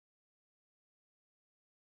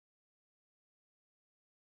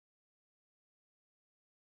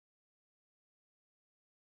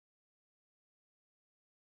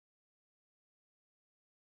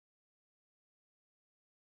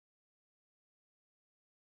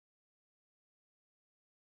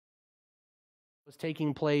was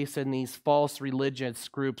taking place in these false religious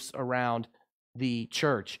groups around the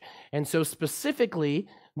church. And so specifically,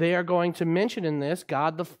 they are going to mention in this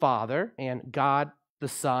God the Father and God the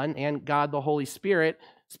Son and God the Holy Spirit,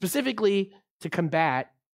 specifically to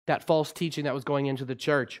combat that false teaching that was going into the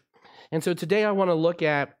church. And so today I want to look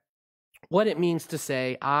at what it means to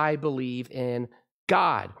say, I believe in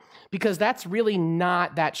God, because that's really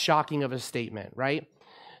not that shocking of a statement, right?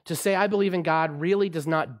 To say I believe in God really does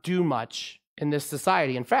not do much in this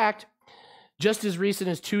society. In fact, just as recent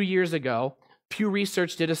as 2 years ago, Pew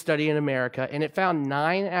Research did a study in America, and it found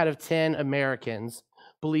 9 out of 10 Americans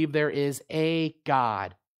believe there is a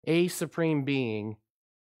God, a supreme being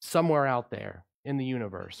somewhere out there in the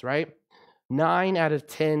universe, right? 9 out of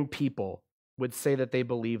 10 people would say that they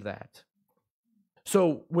believe that.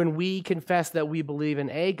 So when we confess that we believe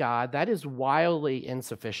in a God, that is wildly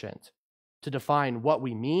insufficient to define what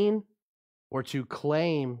we mean or to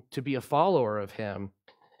claim to be a follower of him.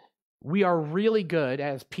 We are really good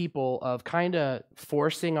as people of kind of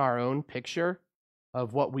forcing our own picture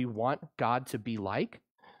of what we want God to be like.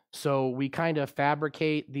 So we kind of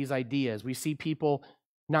fabricate these ideas. We see people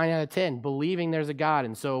 9 out of 10 believing there's a God,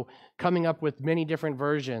 and so coming up with many different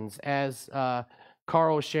versions, as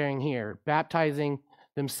Carl was sharing here, baptizing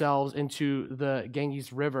themselves into the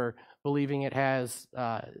Ganges River, believing it has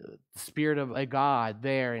the spirit of a God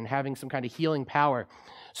there and having some kind of healing power.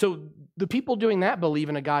 So the people doing that believe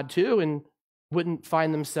in a God too and wouldn't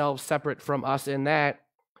find themselves separate from us in that.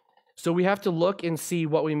 So we have to look and see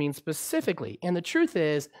what we mean specifically. And the truth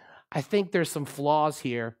is, I think there's some flaws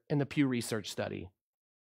here in the Pew Research study.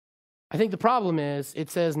 I think the problem is it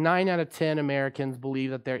says 9 out of 10 Americans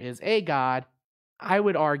believe that there is a God. I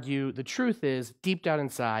would argue the truth is, deep down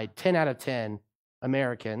inside, 10 out of 10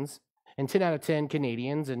 Americans and 10 out of 10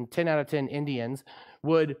 Canadians and 10 out of 10 Indians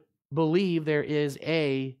would believe there is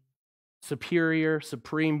a superior,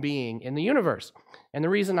 supreme being in the universe. And the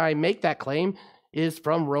reason I make that claim is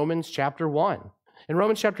from Romans chapter 1. In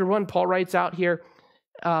Romans chapter 1, Paul writes out here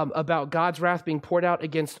about God's wrath being poured out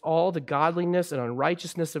against all the godliness and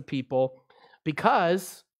unrighteousness of people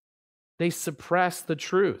because they suppress the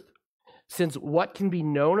truth. Since what can be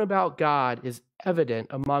known about God is evident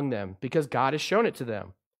among them because God has shown it to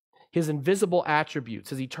them. His invisible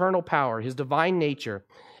attributes, his eternal power, his divine nature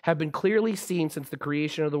have been clearly seen since the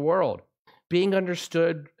creation of the world, being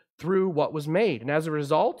understood through what was made. And as a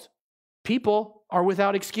result, people are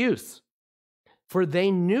without excuse. For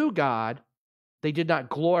they knew God, they did not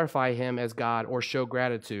glorify him as God or show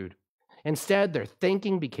gratitude. Instead, their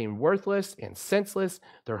thinking became worthless and senseless.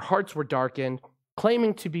 Their hearts were darkened.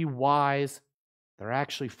 Claiming to be wise, they're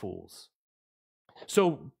actually fools.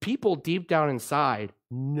 So people deep down inside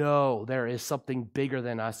know there is something bigger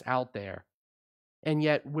than us out there. And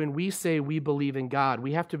yet when we say we believe in God,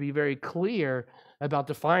 we have to be very clear about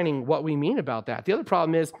defining what we mean about that. The other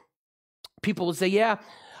problem is people will say, yeah,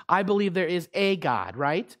 I believe there is a God,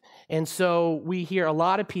 right? And so we hear a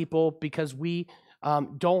lot of people, because we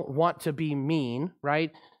don't want to be mean,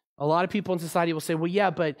 right? A lot of people in society will say, well,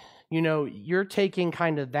 yeah, but you're taking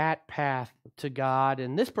kind of that path to God,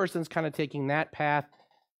 and this person's kind of taking that path.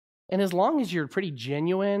 And as long as you're pretty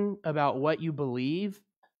genuine about what you believe,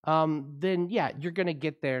 then yeah, you're going to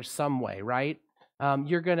get there some way, right?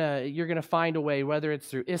 You're gonna find a way, whether it's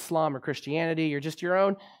through Islam or Christianity or just your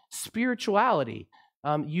own spirituality.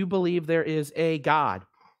 You believe there is a God.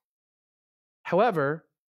 However,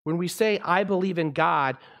 when we say I believe in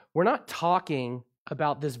God, we're not talking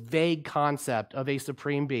about this vague concept of a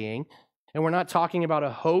supreme being, and we're not talking about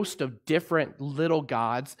a host of different little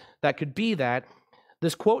gods that could be that.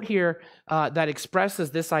 This quote here that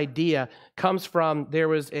expresses this idea comes from, there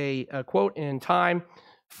was a quote in Time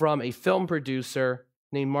from a film producer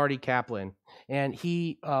named Marty Kaplan, and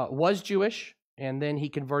he was Jewish, and then he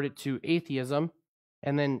converted to atheism,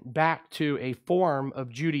 and then back to a form of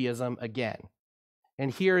Judaism again. And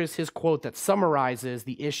here is his quote that summarizes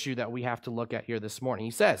the issue that we have to look at here this morning. He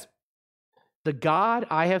says, "The God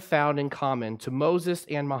I have found in common to Moses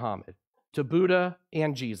and Muhammad, to Buddha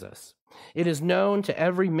and Jesus. It is known to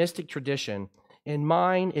every mystic tradition. In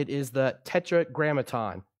mine, it is the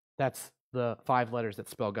Tetragrammaton." That's the 5 letters that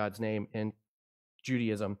spell God's name in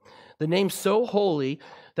Judaism. "The name so holy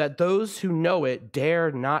that those who know it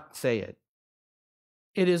dare not say it.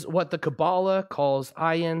 It is what the Kabbalah calls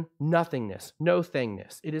ayin, nothingness, no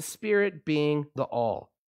thingness. It is spirit being the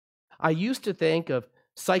all. I used to think of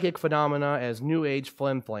psychic phenomena as New Age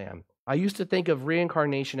flim-flam. I used to think of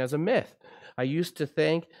reincarnation as a myth. I used to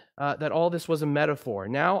think that all this was a metaphor.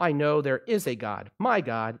 Now I know there is a God, my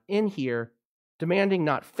God, in here, demanding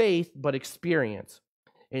not faith, but experience.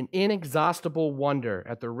 an inexhaustible wonder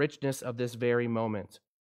at the richness of this very moment.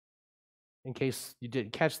 In case you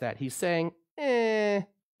didn't catch that, he's saying, they're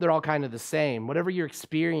all kind of the same. Whatever your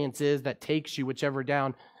experience is that takes you whichever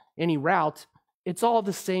down any route, it's all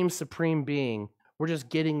the same supreme being. We're just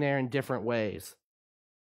getting there in different ways.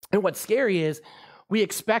 And what's scary is we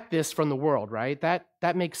expect this from the world, right?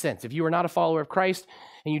 That makes sense. If you are not a follower of Christ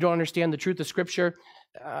and you don't understand the truth of Scripture,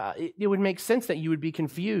 it would make sense that you would be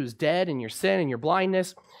confused, dead in your sin and your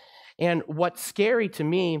blindness. And what's scary to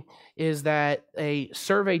me is that a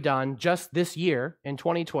survey done just this year in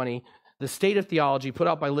 2020, the State of Theology put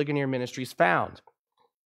out by Ligonier Ministries found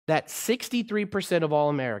that 63% of all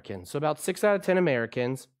Americans, so about 6 out of 10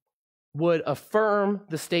 Americans, would affirm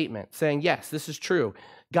the statement, saying, yes, this is true.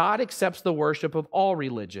 God accepts the worship of all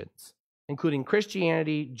religions, including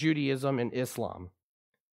Christianity, Judaism, and Islam.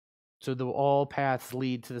 So the all paths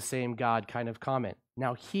lead to the same God kind of comment.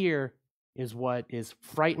 Now here is what is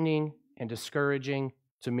frightening and discouraging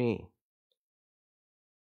to me.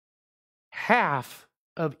 Half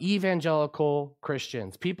of evangelical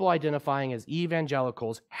Christians, people identifying as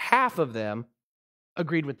evangelicals, half of them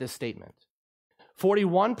agreed with this statement.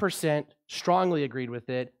 41% strongly agreed with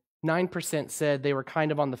it. 9% said they were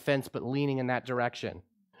kind of on the fence but leaning in that direction.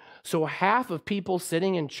 So half of people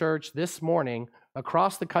sitting in church this morning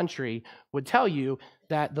across the country would tell you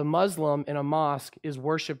that the Muslim in a mosque is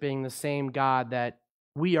worshiping the same God that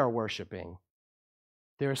we are worshiping.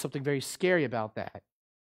 There is something very scary about that.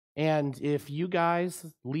 And if you guys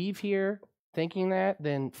leave here thinking that,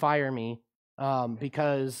 then fire me,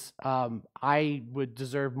 because I would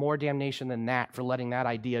deserve more damnation than that for letting that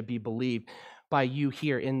idea be believed by you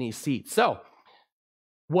here in these seats. So,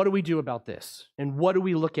 what do we do about this? And what do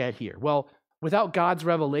we look at here? Well, without God's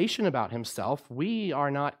revelation about himself, we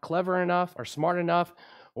are not clever enough or smart enough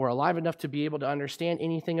or alive enough to be able to understand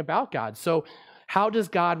anything about God. So how does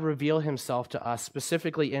God reveal himself to us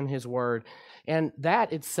specifically in his word? And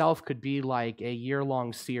that itself could be like a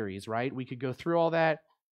year-long series, right? We could go through all that.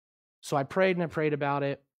 So I prayed and I prayed about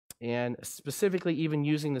it, and specifically even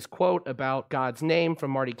using this quote about God's name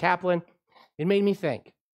from Marty Kaplan, it made me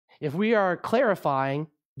think, if we are clarifying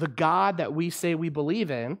the God that we say we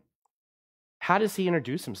believe in, how does he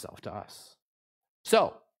introduce himself to us?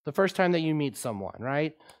 So, the first time that you meet someone,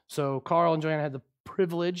 right? So, Carl and Joanna had the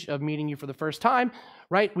privilege of meeting you for the first time,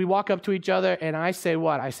 right? We walk up to each other and I say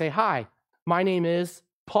what? I say, hi, my name is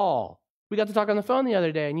Paul. We got to talk on the phone the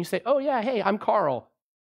other day and you say, oh yeah, hey, I'm Carl.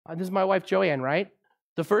 This is my wife, Joanne, right?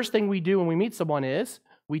 The first thing we do when we meet someone is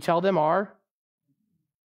we tell them our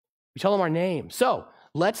name. So,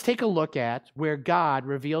 let's take a look at where God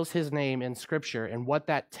reveals his name in Scripture and what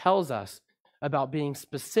that tells us about being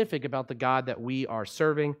specific about the God that we are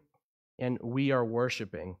serving and we are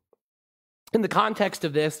worshiping. In the context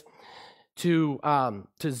of this, to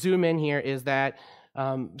zoom in here is that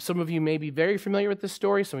some of you may be very familiar with this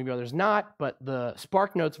story, some of you others not, but the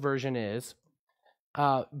SparkNotes version is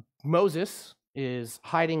Moses is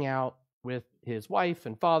hiding out with his wife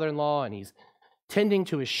and father-in-law, and he's tending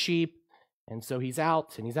to his sheep. And so he's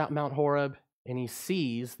out Mount Horeb, and he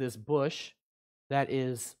sees this bush that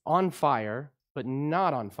is on fire, but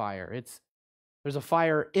not on fire. There's a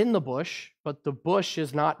fire in the bush, but the bush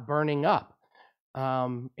is not burning up.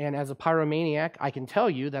 And as a pyromaniac, I can tell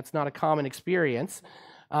you that's not a common experience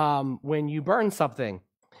when you burn something.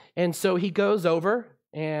 And so he goes over,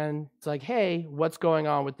 and it's like, hey, what's going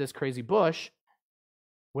on with this crazy bush?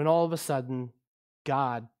 When all of a sudden,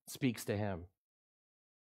 God speaks to him.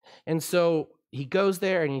 And so he goes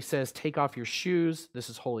there and he says, take off your shoes. This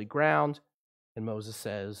is holy ground. And Moses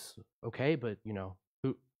says, okay, but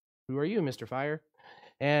who are you, Mr. Fire?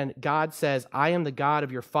 And God says, I am the God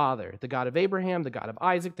of your father, the God of Abraham, the God of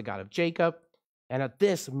Isaac, the God of Jacob. And at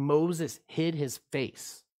this, Moses hid his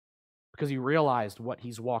face because he realized what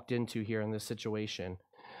he's walked into here in this situation.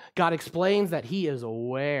 God explains that he is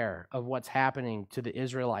aware of what's happening to the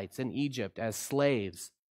Israelites in Egypt as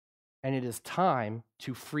slaves, and it is time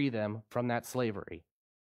to free them from that slavery.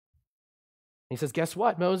 He says, guess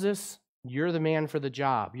what, Moses? You're the man for the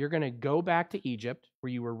job. You're going to go back to Egypt,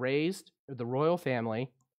 where you were raised with the royal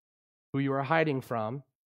family, who you were hiding from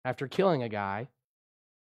after killing a guy.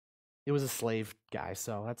 It was a slave guy,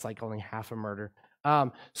 so that's like only half a murder.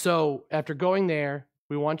 So after going there,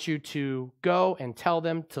 we want you to go and tell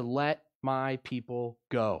them to let my people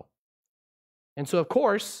go. And so, of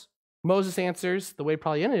course, Moses answers the way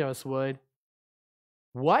probably any of us would,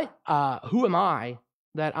 what? Who am I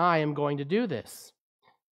that I am going to do this?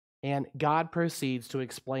 And God proceeds to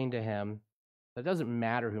explain to him that it doesn't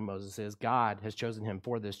matter who Moses is. God has chosen him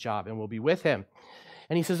for this job and will be with him.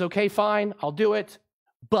 And he says, okay, fine, I'll do it.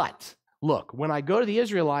 But look, when I go to the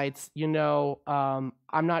Israelites, I'm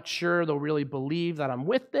not sure they'll really believe that I'm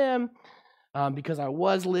with them because I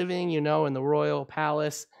was living, in the royal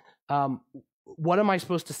palace. What am I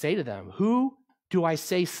supposed to say to them? Who do I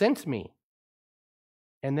say sent me?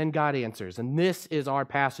 And then God answers. And this is our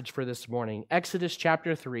passage for this morning. Exodus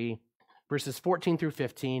chapter 3, verses 14 through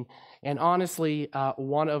 15. And honestly,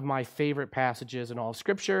 one of my favorite passages in all of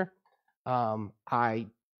Scripture. I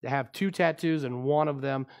have 2 tattoos, and one of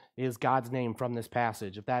them is God's name from this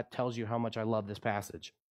passage, if that tells you how much I love this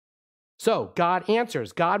passage. So God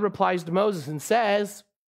answers. God replies to Moses and says,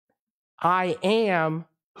 I am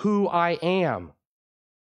who I am.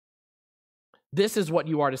 This is what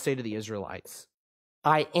you are to say to the Israelites.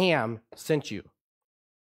 I am sent you.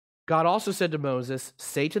 God also said to Moses,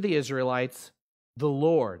 say to the Israelites, the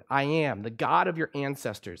Lord, I am, the God of your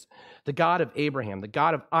ancestors, the God of Abraham, the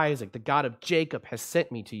God of Isaac, the God of Jacob has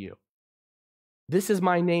sent me to you. This is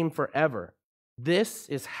my name forever. This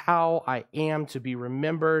is how I am to be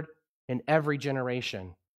remembered in every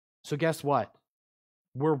generation. So guess what?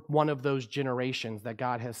 We're one of those generations that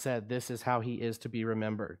God has said this is how he is to be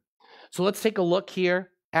remembered. So let's take a look here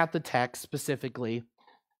at the text specifically,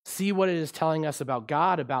 see what it is telling us about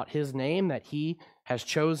God, about his name that he has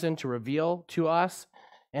chosen to reveal to us,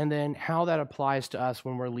 and then how that applies to us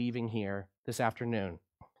when we're leaving here this afternoon.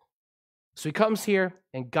 So he comes here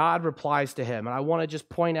and God replies to him. And I want to just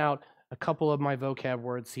point out a couple of my vocab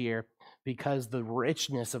words here because the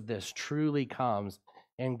richness of this truly comes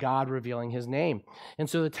in God revealing his name. And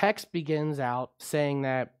so the text begins out saying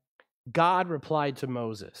that God replied to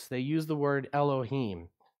Moses. They use the word Elohim.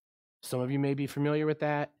 Some of you may be familiar with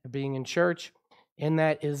that, being in church, and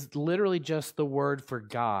that is literally just the word for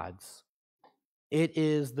gods. It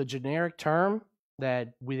is the generic term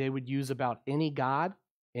that they would use about any god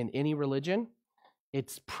in any religion.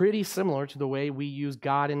 It's pretty similar to the way we use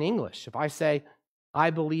God in English. If I say, I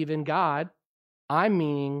believe in God, I'm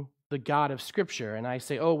meaning the God of Scripture. And I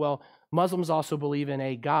say, oh, well, Muslims also believe in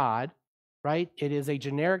a God, right? It is a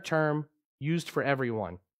generic term used for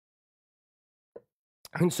everyone.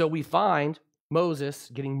 And so we find Moses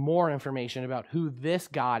getting more information about who this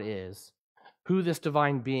God is, who this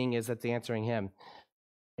divine being is that's answering him.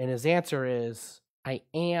 And his answer is, I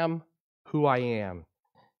am who I am.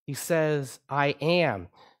 He says, I am.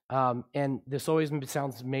 And this always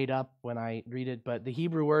sounds made up when I read it, but the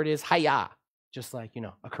Hebrew word is hayah, just like,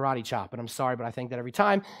 a karate chop. And I'm sorry, but I think that every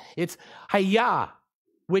time. It's hayah,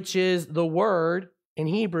 which is the word in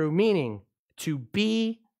Hebrew meaning to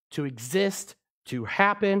be, to exist, to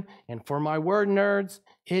happen. And for my word nerds,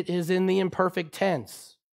 it is in the imperfect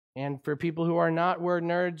tense. And for people who are not word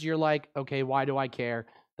nerds, you're like, okay, why do I care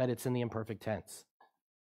that it's in the imperfect tense?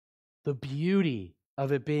 The beauty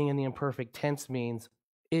of it being in the imperfect tense means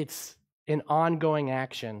it's an ongoing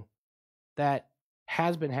action that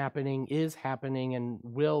has been happening, is happening, and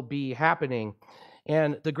will be happening.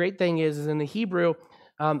 And the great thing is in the Hebrew,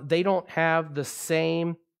 they don't have the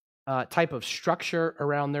same type of structure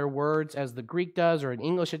around their words as the Greek does, or in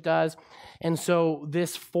English it does. And so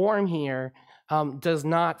this form here does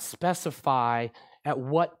not specify at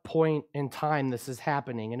what point in time this is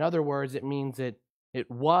happening. In other words, it means it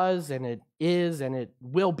was, and it is, and it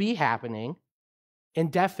will be happening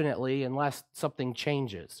indefinitely unless something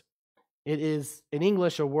changes. It is, in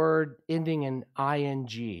English, a word ending in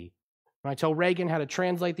ing. When I tell Reagan how to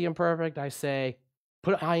translate the imperfect, I say,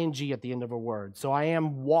 put ing at the end of a word. So I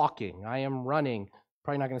am walking, I am running.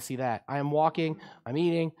 Probably not going to see that. I am walking, I'm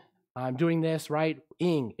eating, I'm doing this, right?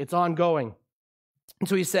 Ing, it's ongoing. And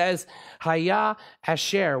so he says, Hayah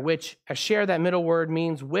Asher, which Asher, that middle word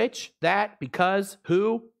means which, that, because,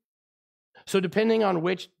 who. So depending on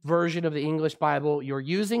which version of the English Bible you're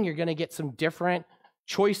using, you're going to get some different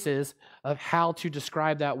choices of how to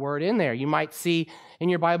describe that word in there. You might see in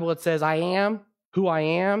your Bible it says, I am who I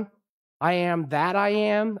am that I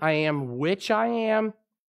am which I am.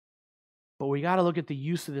 But we got to look at the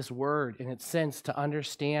use of this word in its sense to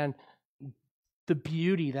understand the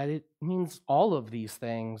beauty that it means all of these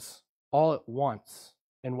things all at once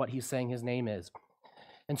and what he's saying his name is.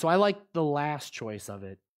 And so I like the last choice of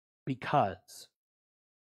it, because.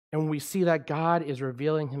 And we see that God is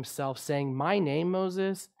revealing himself saying, my name,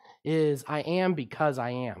 Moses, is I am because I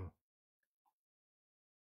am.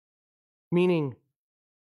 Meaning,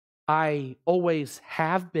 I always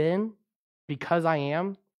have been because I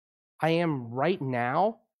am. I am right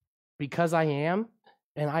now because I am.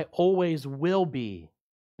 And I always will be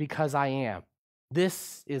because I am.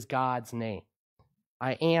 This is God's name.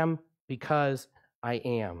 I am because I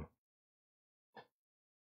am.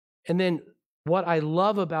 And then what I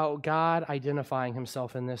love about God identifying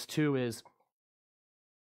himself in this too is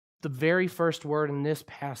the very first word in this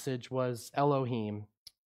passage was Elohim.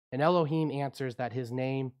 And Elohim answers that his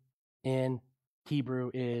name in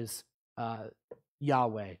Hebrew is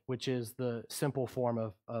Yahweh, which is the simple form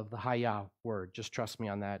of the Hayah word. Just trust me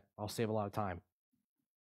on that. I'll save a lot of time.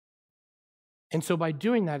 And so by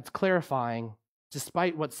doing that, it's clarifying,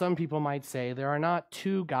 despite what some people might say, there are not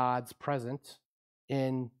two gods present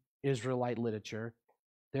in Israelite literature.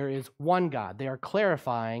 There is one God. They are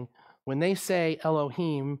clarifying when they say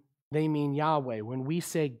Elohim, they mean Yahweh. When we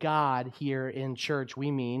say God here in church,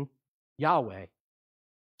 we mean Yahweh.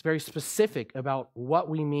 It's very specific about what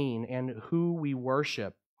we mean and who we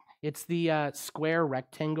worship. It's the square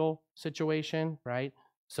rectangle situation, right?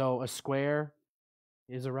 So a square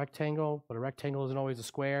is a rectangle, but a rectangle isn't always a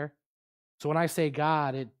square. So when I say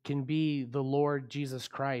God, it can be the Lord Jesus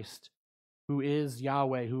Christ, who is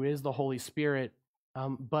Yahweh, who is the Holy Spirit,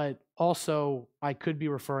 but also I could be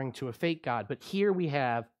referring to a fake God. But here we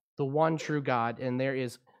have the one true God, and there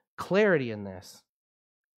is clarity in this.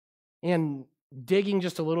 And digging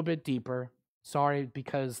just a little bit deeper, sorry,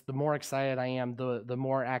 because the more excited I am, the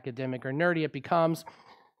more academic or nerdy it becomes.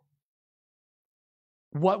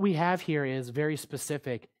 What we have here is very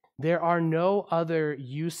specific. There are no other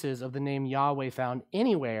uses of the name Yahweh found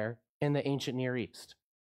anywhere in the ancient Near East.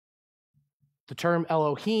 The term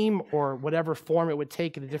Elohim, or whatever form it would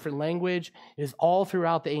take in a different language, is all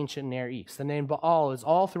throughout the ancient Near East. The name Baal is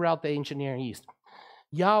all throughout the ancient Near East.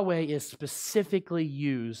 Yahweh is specifically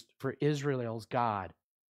used for Israel's God,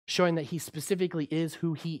 showing that he specifically is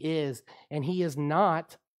who he is, and he is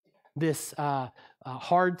not this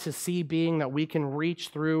hard-to-see being that we can reach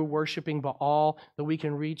through worshiping Baal, that we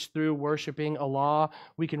can reach through worshiping Allah,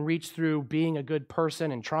 we can reach through being a good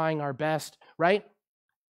person and trying our best, right?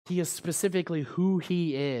 He is specifically who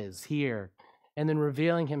he is here, and then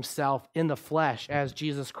revealing himself in the flesh as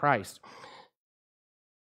Jesus Christ.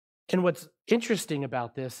 And what's interesting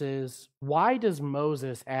about this is, why does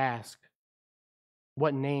Moses ask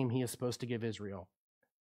what name he is supposed to give Israel?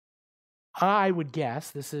 I would guess,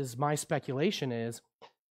 this is my speculation, is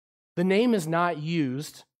the name is not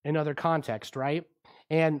used in other contexts, right?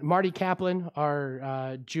 And Marty Kaplan,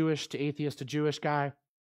 our Jewish to atheist to Jewish guy,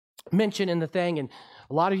 mentioned in the thing, and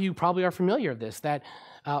a lot of you probably are familiar with this, that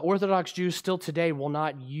Orthodox Jews still today will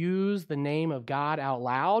not use the name of God out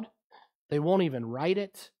loud. They won't even write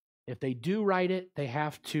it. If they do write it, they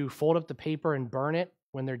have to fold up the paper and burn it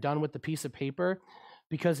when they're done with the piece of paper,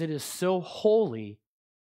 because it is so holy.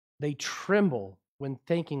 They tremble when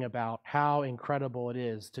thinking about how incredible it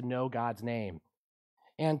is to know God's name.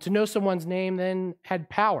 And to know someone's name then had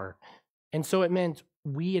power. And so it meant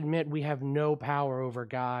we admit we have no power over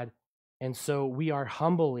God. And so we are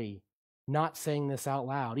humbly not saying this out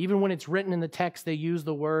loud. Even when it's written in the text, they use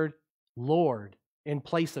the word Lord in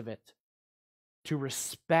place of it to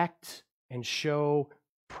respect and show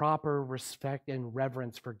proper respect and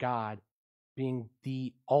reverence for God being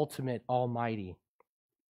the ultimate Almighty.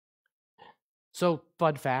 So,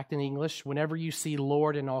 fun fact in English, whenever you see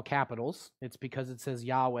Lord in all capitals, it's because it says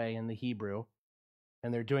Yahweh in the Hebrew,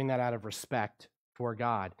 and they're doing that out of respect for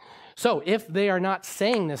God. So, if they are not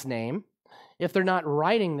saying this name, if they're not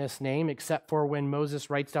writing this name, except for when Moses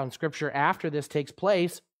writes down scripture after this takes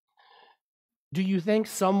place, do you think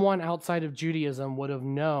someone outside of Judaism would have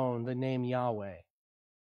known the name Yahweh?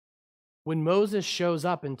 When Moses shows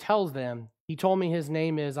up and tells them, he told me his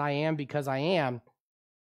name is I am because I am,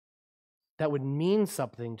 that would mean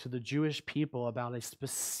something to the Jewish people about a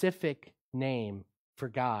specific name for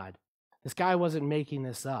God. This guy wasn't making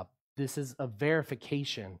this up. This is a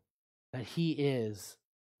verification that he is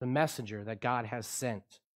the messenger that God has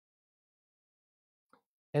sent.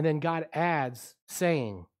 And then God adds,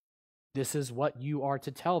 saying, this is what you are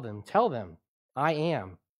to tell them. Tell them, I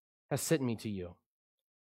am has sent me to you.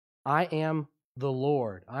 I am the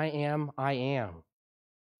Lord. I am,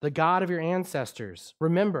 the God of your ancestors.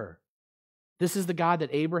 Remember, this is the God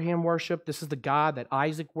that Abraham worshiped. This is the God that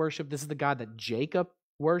Isaac worshiped. This is the God that Jacob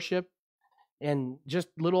worshiped. And just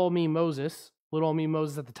little old me Moses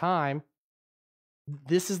at the time,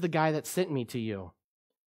 this is the guy that sent me to you.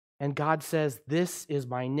 And God says, this is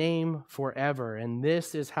my name forever, and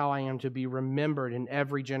this is how I am to be remembered in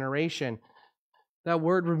every generation. That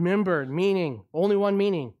word remembered, meaning, only one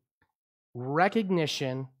meaning,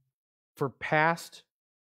 recognition for past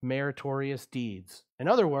meritorious deeds. In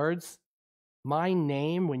other words, my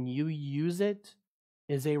name, when you use it,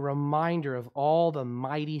 is a reminder of all the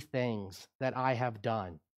mighty things that I have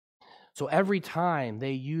done. So every time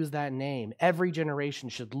they use that name, every generation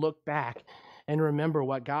should look back and remember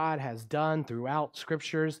what God has done throughout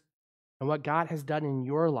scriptures and what God has done in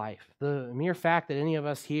your life. The mere fact that any of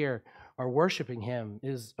us here are worshiping him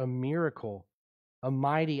is a miracle, a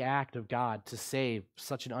mighty act of God to save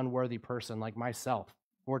such an unworthy person like myself,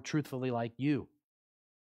 or truthfully like you.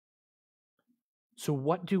 So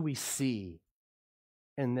what do we see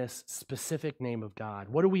in this specific name of God?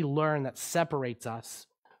 What do we learn that separates us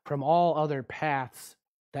from all other paths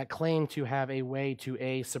that claim to have a way to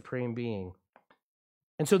a supreme being?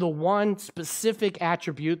 And so the one specific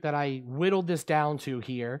attribute that I whittled this down to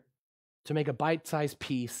here to make a bite-sized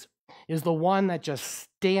piece is the one that just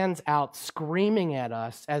stands out screaming at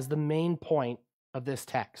us as the main point of this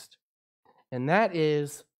text. And that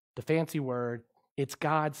is the fancy word, it's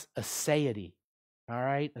God's aseity. All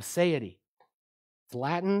right, aseity. It's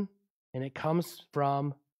Latin, and it comes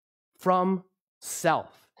from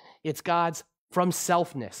self. It's God's from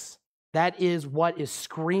selfness. That is what is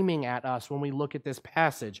screaming at us when we look at this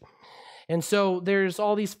passage. And so there's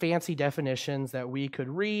all these fancy definitions that we could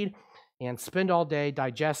read and spend all day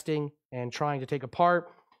digesting and trying to take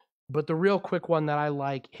apart. But the real quick one that I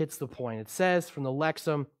like hits the point. It says from the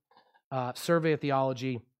Lexham Survey of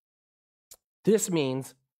Theology, this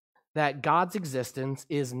means that God's existence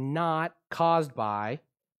is not caused by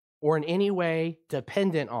or in any way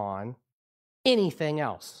dependent on anything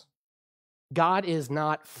else. God is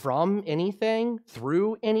not from anything,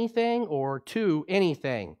 through anything, or to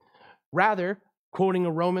anything. Rather, quoting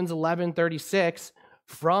a Romans 11:36,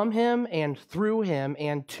 from him and through him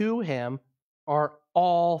and to him are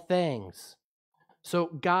all things. So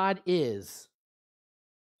God is.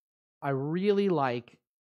 I really like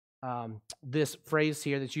this phrase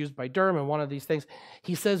here that's used by Durham, one of these things.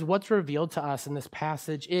 He says, what's revealed to us in this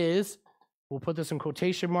passage is, we'll put this in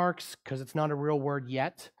quotation marks because it's not a real word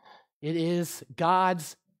yet, it is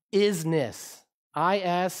God's isness.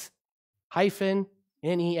 I-S hyphen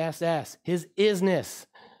N-E-S-S. His isness.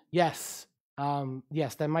 Yes.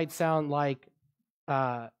 Yes, that might sound like,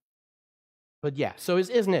 but yeah, so his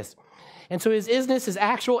isness. And so his isness is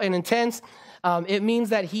actual and intense. It means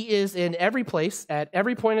that he is in every place, at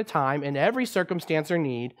every point of time, in every circumstance or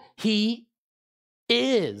need. He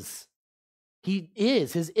is. He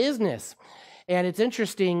is, his isness. And it's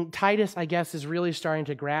interesting, Titus, I guess, is really starting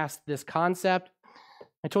to grasp this concept.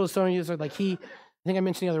 I told some of you, like I think I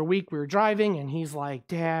mentioned the other week, we were driving, and he's like,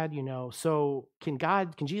 Dad, so can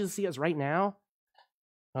Jesus see us right now?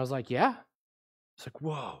 I was like, yeah. It's like,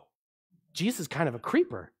 whoa, Jesus is kind of a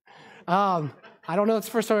creeper. I don't know, it's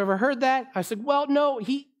the first time I ever heard that. I said, well, no,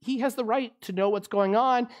 he has the right to know what's going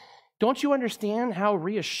on. Don't you understand how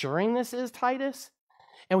reassuring this is, Titus?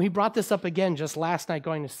 And he brought this up again just last night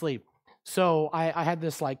going to sleep. So I had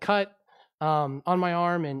this cut on my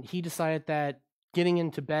arm, and he decided that getting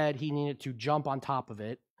into bed, he needed to jump on top of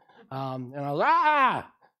it. And I was like, I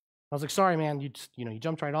was like, sorry, man, you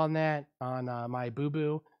jumped right on that, on my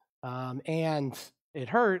boo-boo. And it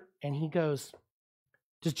hurt. And he goes,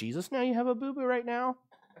 does Jesus know you have a boo-boo right now?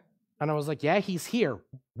 And I was like, yeah, he's here.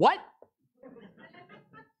 What?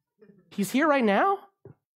 He's here right now?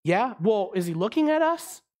 Yeah. Well, is he looking at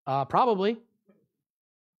us? Probably.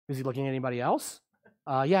 Is he looking at anybody else?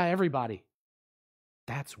 Yeah, everybody.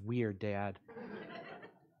 That's weird, Dad.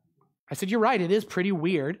 I said, you're right. It is pretty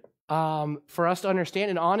weird for us to understand.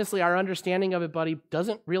 And honestly, our understanding of it, buddy,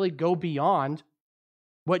 doesn't really go beyond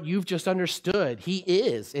what you've just understood. He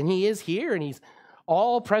is, and he is here, and he's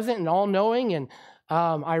all present and all knowing. And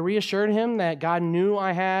I reassured him that God knew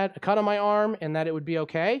I had a cut on my arm and that it would be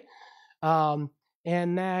okay.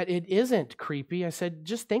 And that it isn't creepy. I said,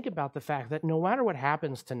 just think about the fact that no matter what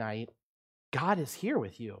happens tonight, God is here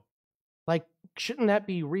with you. Shouldn't that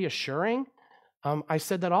be reassuring? I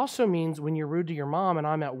said that also means when you're rude to your mom and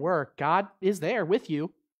I'm at work, God is there with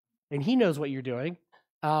you, and he knows what you're doing.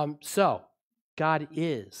 So God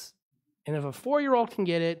is. And if a 4-year-old can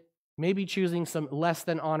get it, maybe choosing some less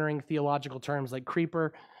than honoring theological terms like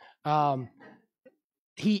creeper,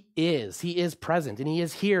 he is present, and he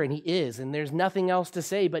is here, and he is, and there's nothing else to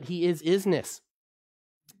say, but he is isness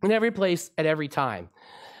in every place at every time.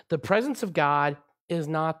 The presence of God is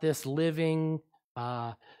not this living,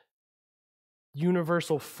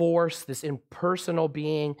 universal force, this impersonal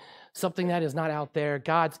being, something that is not out there.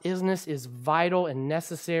 God's isness is vital and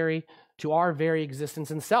necessary to our very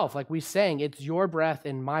existence and self. Like we sang, it's your breath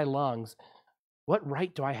in my lungs. What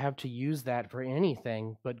right do I have to use that for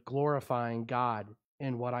anything but glorifying God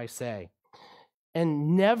in what I say?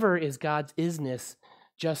 And never is God's isness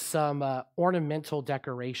just some ornamental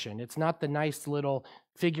decoration. It's not the nice little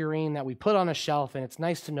figurine that we put on a shelf and it's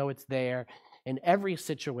nice to know it's there. In every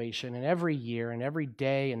situation, in every year, in every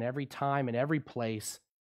day, in every time, in every place,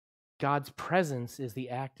 God's presence is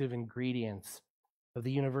the active ingredients of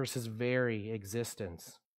the universe's very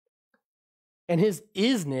existence. And his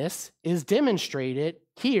isness is demonstrated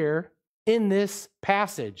here in this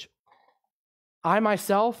passage. I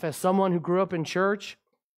myself, as someone who grew up in church,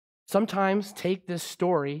 sometimes take this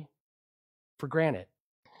story for granted.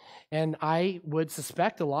 And I would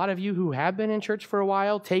suspect a lot of you who have been in church for a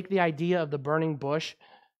while take the idea of the burning bush,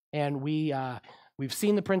 and we've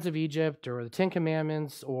seen the Prince of Egypt or the Ten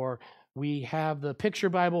Commandments, or we have the picture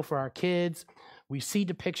Bible for our kids. We see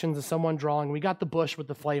depictions of someone drawing. We got the bush with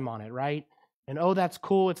the flame on it, right? And oh, that's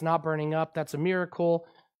cool. It's not burning up. That's a miracle.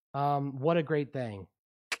 What a great thing.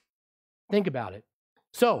 Think about it.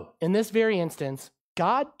 So, in this very instance,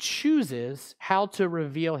 God chooses how to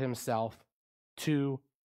reveal himself to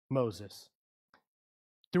Moses.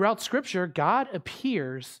 Throughout Scripture, God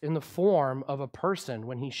appears in the form of a person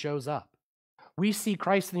when he shows up. We see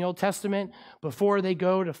Christ in the Old Testament. Before they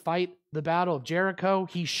go to fight the battle of Jericho,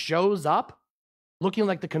 he shows up looking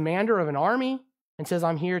like the commander of an army and says,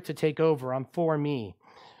 I'm here to take over. I'm for me.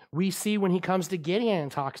 We see when he comes to Gideon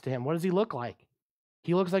and talks to him, what does he look like?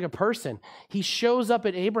 He looks like a person. He shows up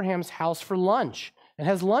at Abraham's house for lunch and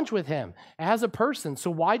has lunch with him as a person. So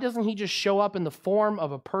why doesn't he just show up in the form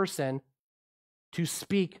of a person to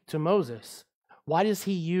speak to Moses? Why does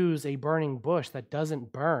he use a burning bush that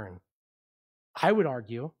doesn't burn? I would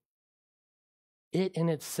argue it in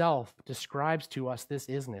itself describes to us this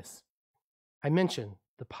isness. I mentioned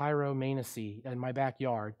the pyromaniacy in my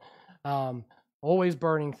backyard. Always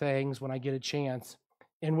burning things when I get a chance.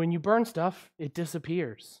 And when you burn stuff, it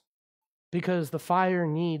disappears because the fire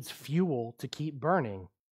needs fuel to keep burning.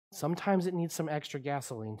 Sometimes it needs some extra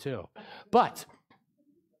gasoline too. But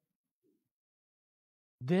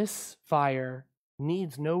this fire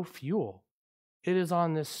needs no fuel. It is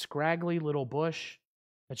on this scraggly little bush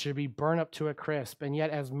that should be burned up to a crisp. And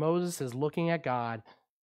yet, as Moses is looking at God,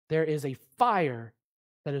 there is a fire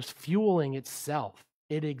that is fueling itself.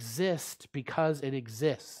 It exists because it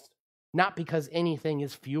exists, not because anything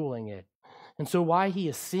is fueling it. And so why he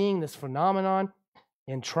is seeing this phenomenon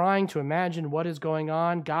and trying to imagine what is going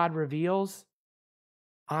on, God reveals,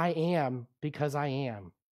 I am because I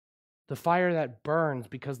am. The fire that burns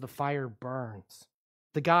because the fire burns.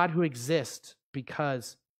 The God who exists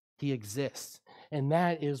because he exists. And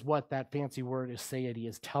that is what that fancy word aseity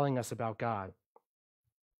is telling us about God.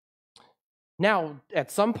 Now,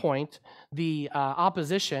 at some point, the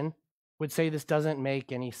opposition would say this doesn't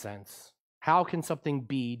make any sense. How can something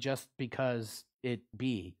be just because it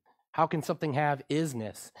be? How can something have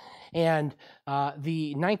isness? And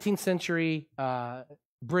the 19th century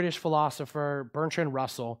British philosopher Bertrand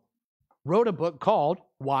Russell wrote a book called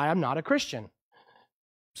Why I'm Not a Christian.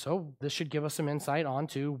 So this should give us some insight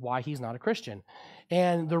onto why he's not a Christian.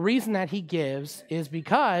 And the reason that he gives is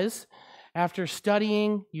because after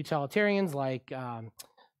studying utilitarians like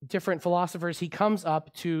different philosophers, he comes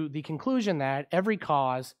up to the conclusion that every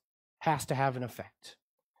cause has to have an effect.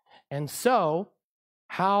 And so,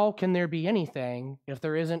 how can there be anything if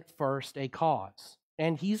there isn't first a cause?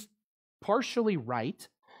 And he's partially right.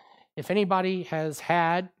 If anybody has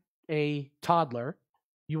had a toddler,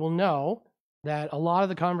 you will know that a lot of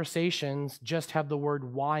the conversations just have the word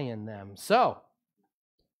why in them. So,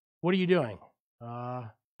 what are you doing?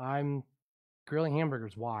 I'm grilling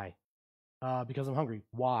hamburgers. Why? Because I'm hungry.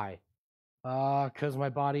 Why? Because my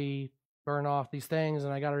body burned off these things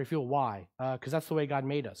and I got to refuel. Why? Because that's the way God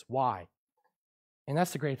made us. Why? And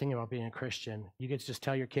that's the great thing about being a Christian. You get to just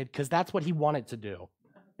tell your kid, because that's what he wanted to do.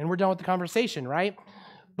 And we're done with the conversation, right?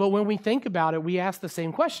 But when we think about it, we ask the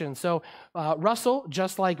same question. So Russell,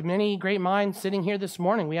 just like many great minds sitting here this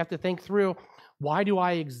morning, we have to think through, why do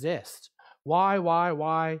I exist? Why?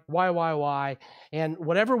 And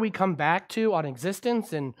whatever we come back to on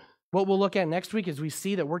existence, and what we'll look at next week is we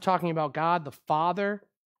see that we're talking about God, the Father,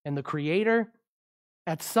 and the Creator.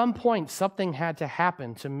 At some point, something had to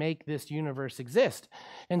happen to make this universe exist.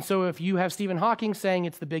 And so if you have Stephen Hawking saying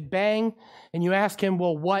it's the Big Bang, and you ask him,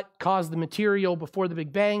 well, what caused the material before the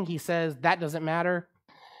Big Bang? He says, that doesn't matter.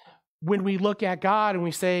 When we look at God and we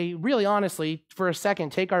say, really honestly, for a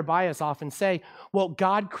second, take our bias off and say, well,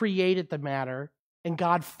 God created the matter and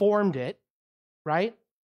God formed it, right?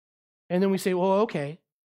 And then we say, well, okay,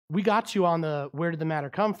 we got you on the where did the matter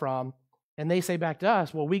come from? And they say back to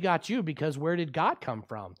us, well, we got you because where did God come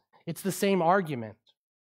from? It's the same argument.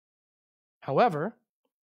 However,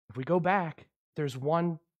 if we go back, there's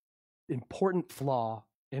one important flaw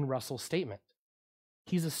in Russell's statement.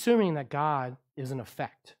 He's assuming that God is an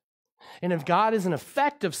effect. And if God is an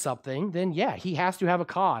effect of something, then yeah, he has to have a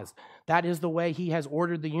cause. That is the way he has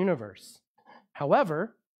ordered the universe.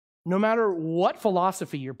 However, no matter what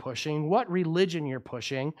philosophy you're pushing, what religion you're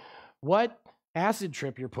pushing, what acid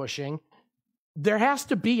trip you're pushing, there has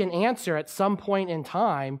to be an answer at some point in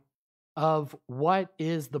time of what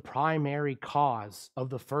is the primary cause of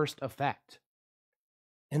the first effect.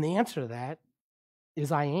 And the answer to that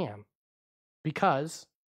is I am, because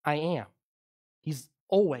I am. He's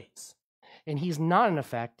always. And he's not an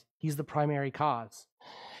effect, he's the primary cause.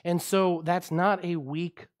 And so that's not a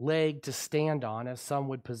weak leg to stand on, as some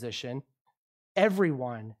would position.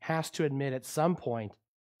 Everyone has to admit at some point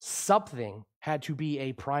something had to be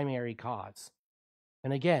a primary cause.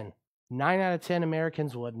 And again, 9 out of 10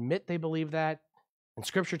 Americans will admit they believe that. And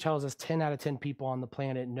Scripture tells us 10 out of 10 people on the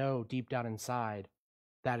planet know deep down inside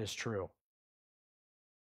that is true.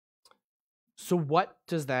 So what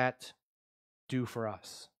does that do for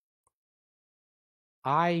us?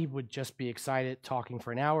 I would just be excited talking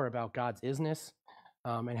for an hour about God's isness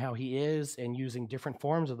and how he is, and using different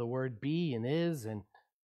forms of the word be and is, and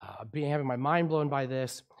having my mind blown by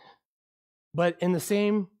this. But in the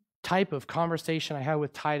same type of conversation I had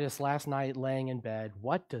with Titus last night laying in bed,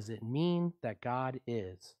 what does it mean that God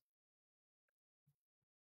is?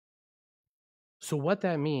 So what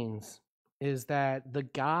that means is that the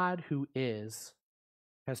God who is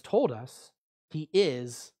has told us he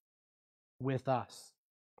is with us.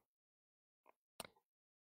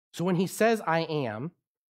 So when he says I am,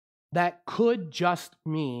 that could just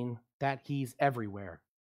mean that he's everywhere.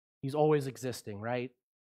 He's always existing, right?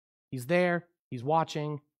 He's there, he's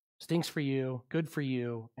watching, stinks for you, good for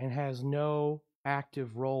you, and has no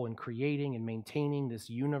active role in creating and maintaining this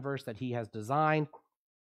universe that he has designed.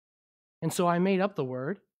 And so I made up the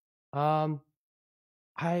word.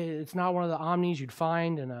 It's not one of the omnis you'd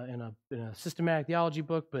find in a systematic theology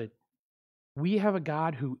book, but we have a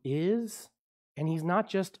God who is, and he's not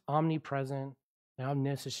just omnipresent,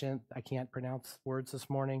 omniscient, I can't pronounce words this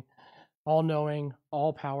morning, all-knowing,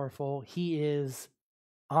 all-powerful. He is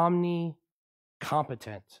omnicompetent.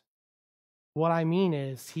 What I mean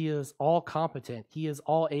is he is all-competent. He is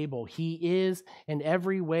all-able. He is in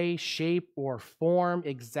every way, shape, or form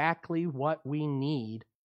exactly what we need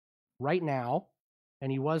right now,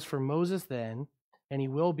 and he was for Moses then, and he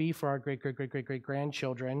will be for our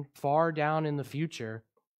great-great-great-great-great-grandchildren far down in the future.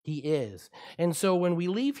 He is. And so when we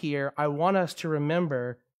leave here, I want us to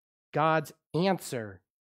remember God's answer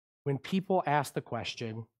when people ask the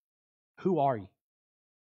question, who are you?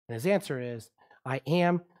 And his answer is, I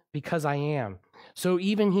am because I am. So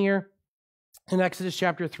even here in Exodus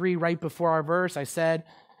chapter 3, right before our verse, I said,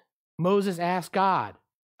 Moses asked God,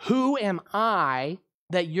 who am I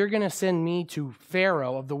that you're going to send me to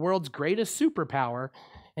Pharaoh, of the world's greatest superpower,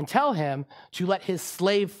 and tell him to let his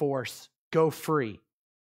slave force go free?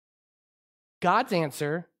 God's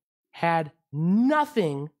answer had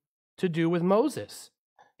nothing to do with Moses.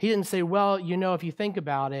 He didn't say, well, if you think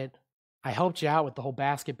about it, I helped you out with the whole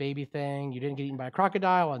basket baby thing. You didn't get eaten by a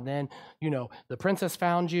crocodile, and then, the princess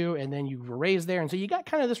found you, and then you were raised there. And so you got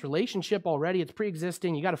kind of this relationship already. It's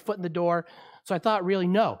pre-existing. You got a foot in the door. So I thought, really,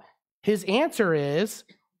 no. His answer is,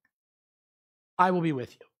 I will be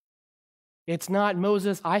with you. It's not,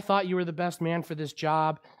 Moses, I thought you were the best man for this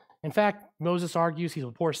job. In fact, Moses argues he's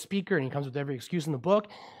a poor speaker, and he comes with every excuse in the book.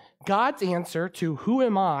 God's answer to who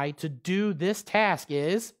am I to do this task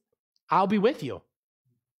is, I'll be with you.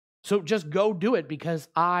 So just go do it, because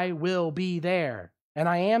I will be there, and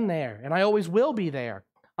I am there, and I always will be there.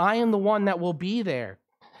 I am the one that will be there.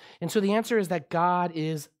 And so the answer is that God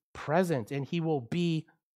is present, and he will be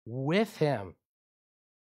with him.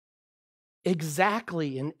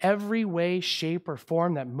 Exactly in every way, shape, or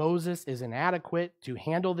form that Moses is inadequate to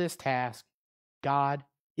handle this task, God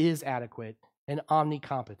is adequate and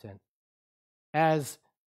omnicompetent. As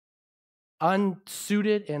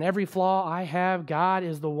unsuited in every flaw I have, God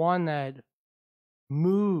is the one that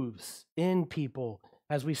moves in people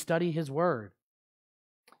as we study his word.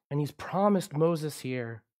 And he's promised Moses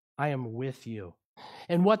here, I am with you.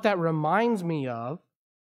 And what that reminds me of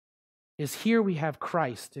is here we have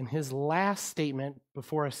Christ in his last statement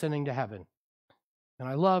before ascending to heaven. And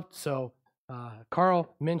I loved,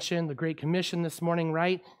 Carl mentioned the Great Commission this morning,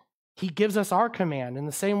 right? He gives us our command in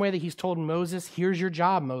the same way that he's told Moses, here's your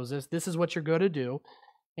job, Moses. This is what you're going to do.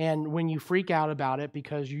 And when you freak out about it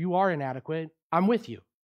because you are inadequate, I'm with you.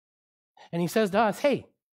 And he says to us, hey,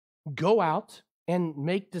 go out and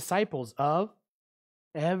make disciples of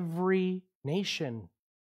every nation.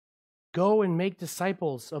 Go and make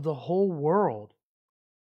disciples of the whole world.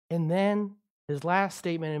 And then his last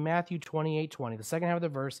statement in Matthew 28:20, the second half of the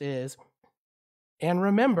verse is, and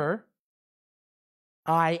remember,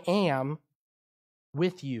 I am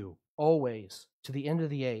with you always to the end of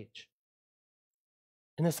the age.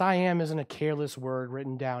 And this I am isn't a careless word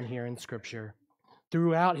written down here in Scripture.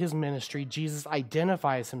 throughout his ministry, Jesus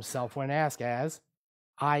identifies himself when asked as,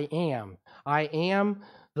 I am. I am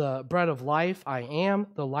the bread of life. I am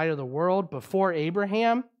the light of the world. Before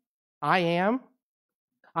Abraham, I am.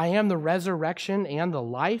 I am the resurrection and the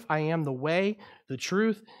life. I am the way, the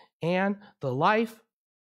truth, and the life.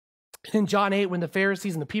 In John 8, when the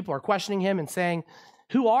Pharisees and the people are questioning him and saying,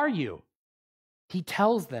 who are you? He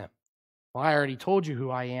tells them, well, I already told you who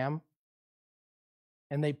I am.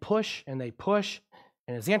 And they push and they push.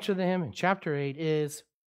 And his answer to him in chapter 8 is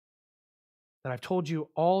that I've told you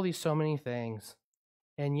all these so many things,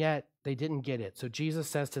 and yet they didn't get it. So Jesus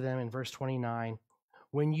says to them in verse 29,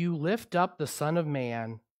 when you lift up the Son of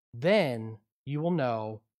Man, then you will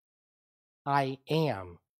know I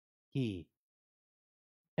am he.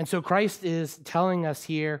 And so Christ is telling us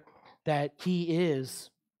here that he is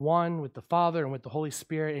one with the Father and with the Holy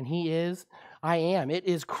Spirit, and he is, I am. It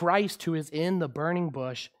is Christ who is in the burning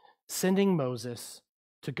bush sending Moses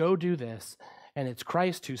to go do this, and it's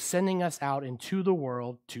Christ who's sending us out into the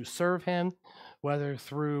world to serve him, whether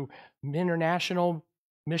through international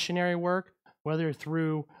missionary work, whether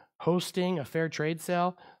through hosting a fair trade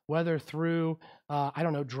sale, whether through,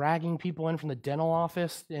 dragging people in from the dental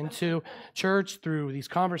office into church, through these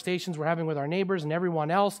conversations we're having with our neighbors and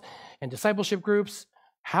everyone else, and discipleship groups.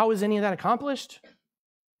 How is any of that accomplished?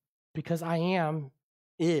 Because I am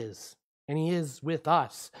is, and he is with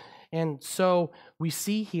us. And so we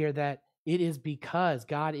see here that it is because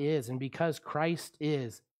God is, and because Christ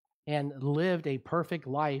is, and lived a perfect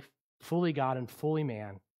life, fully God and fully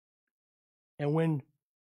man. And when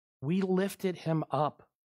we lifted him up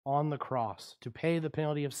on the cross to pay the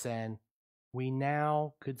penalty of sin, we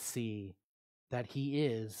now could see that he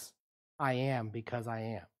is, I am because I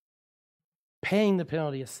am. Paying the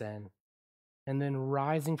penalty of sin, and then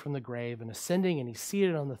rising from the grave and ascending, and he's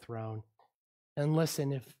seated on the throne. And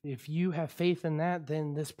listen, if you have faith in that,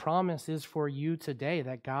 then this promise is for you today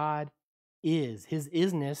that God is. His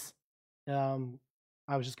isness,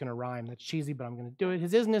 I was just going to rhyme. That's cheesy, but I'm going to do it.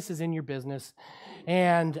 His isness is in your business.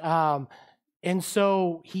 And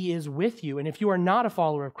so he is with you. And if you are not a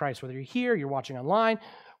follower of Christ, whether you're here, you're watching online,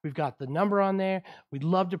 we've got the number on there. We'd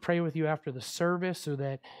love to pray with you after the service so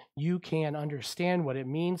that you can understand what it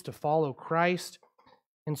means to follow Christ.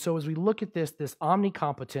 And so as we look at this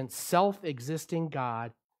omnicompetent, self-existing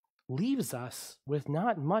God leaves us with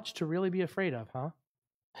not much to really be afraid of, huh?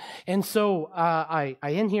 And so I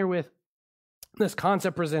end here with this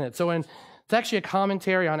concept presented. So it's actually a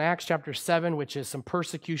commentary on Acts chapter 7, which is some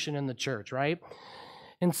persecution in the church, right?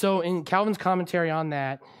 And so in Calvin's commentary on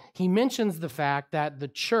that, he mentions the fact that the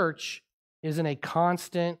church is in a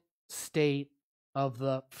constant state of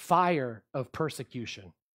the fire of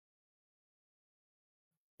persecution.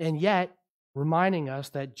 And yet, reminding us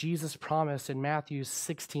that Jesus promised in Matthew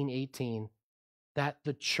 16:18 that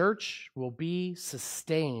the church will be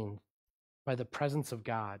sustained by the presence of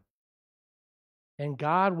God. And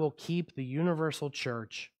God will keep the universal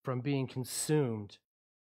church from being consumed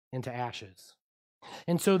into ashes.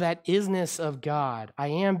 And so that isness of God, I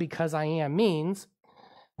am because I am, means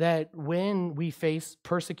that when we face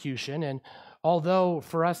persecution, and although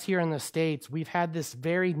for us here in the States, we've had this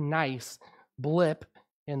very nice blip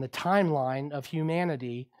in the timeline of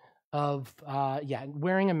humanity of,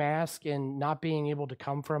 wearing a mask and not being able to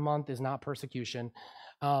come for a month is not persecution.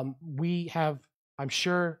 We have, I'm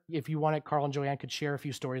sure if you want it, Carl and Joanne could share a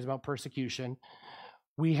few stories about persecution.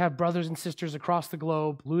 We have brothers and sisters across the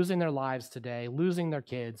globe losing their lives today, losing their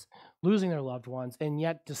kids, losing their loved ones, and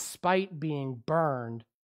yet despite being burned,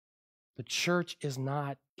 the church is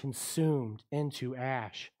not consumed into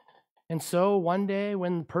ash. And so one day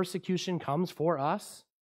when persecution comes for us,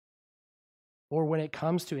 or when it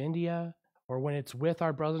comes to India, or when it's with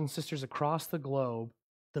our brothers and sisters across the globe,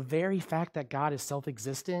 the very fact that God is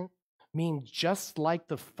self-existent means just like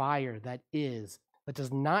the fire that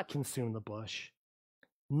does not consume the bush,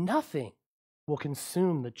 nothing will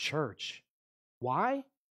consume the church. Why?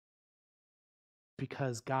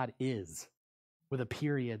 Because God is, with a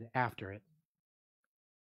period after it.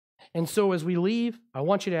 And so as we leave, I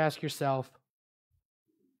want you to ask yourself,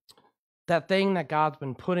 that thing that God's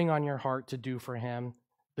been putting on your heart to do for him,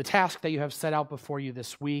 the task that you have set out before you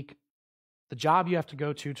this week, the job you have to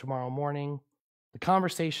go to tomorrow morning, the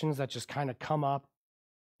conversations that just kind of come up,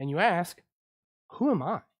 and you ask, who am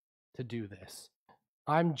I to do this?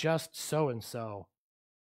 I'm just so-and-so.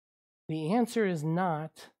 The answer is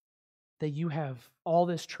not that you have all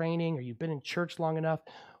this training, or you've been in church long enough,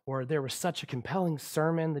 or there was such a compelling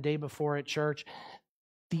sermon the day before at church.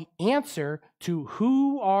 The answer to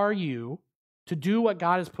who are you to do what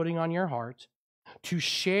God is putting on your heart, to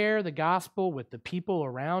share the gospel with the people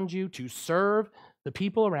around you, to serve the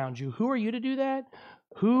people around you. Who are you to do that?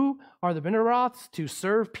 Who are the Binderoths to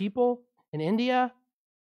serve people in India?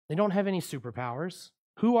 They don't have any superpowers.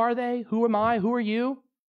 Who are they? Who am I? Who are you?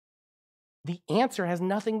 The answer has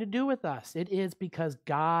nothing to do with us. It is because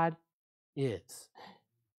God is.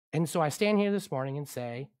 And so I stand here this morning and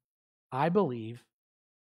say, I believe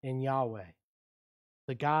in Yahweh,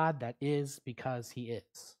 the God that is because he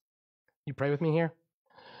is. You pray with me here?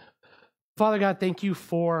 Father God, thank you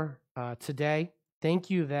for today. Thank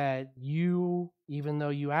you that you, even though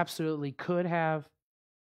you absolutely could have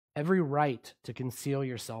every right to conceal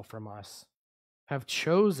yourself from us, have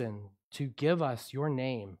chosen to give us your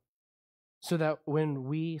name so that when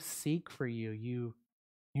we seek for you, you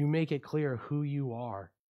make it clear who you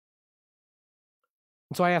are.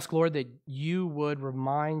 And so I ask, Lord, that you would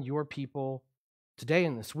remind your people today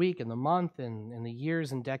and this week and the month and in the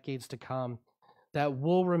years and decades to come that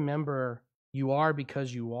we'll remember you are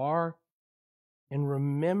because you are, and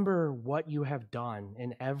remember what you have done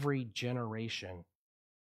in every generation.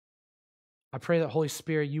 I pray that, Holy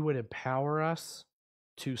Spirit, you would empower us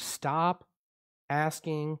to stop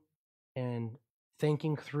asking and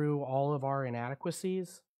thinking through all of our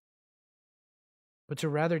inadequacies, but to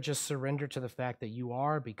rather just surrender to the fact that you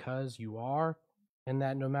are because you are, and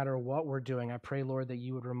that no matter what we're doing, I pray, Lord, that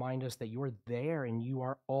you would remind us that you are there and you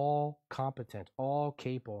are all competent, all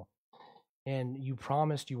capable, and you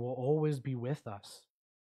promised you will always be with us.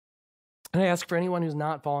 And I ask for anyone who's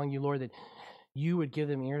not following you, Lord, that you would give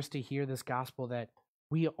them ears to hear this gospel, that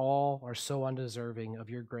we all are so undeserving of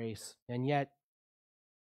your grace, and yet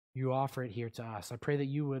you offer it here to us. I pray that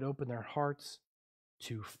you would open their hearts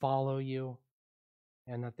to follow you,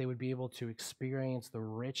 and that they would be able to experience the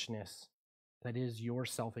richness that is your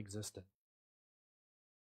self-existent.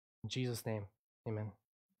 In Jesus' name, amen.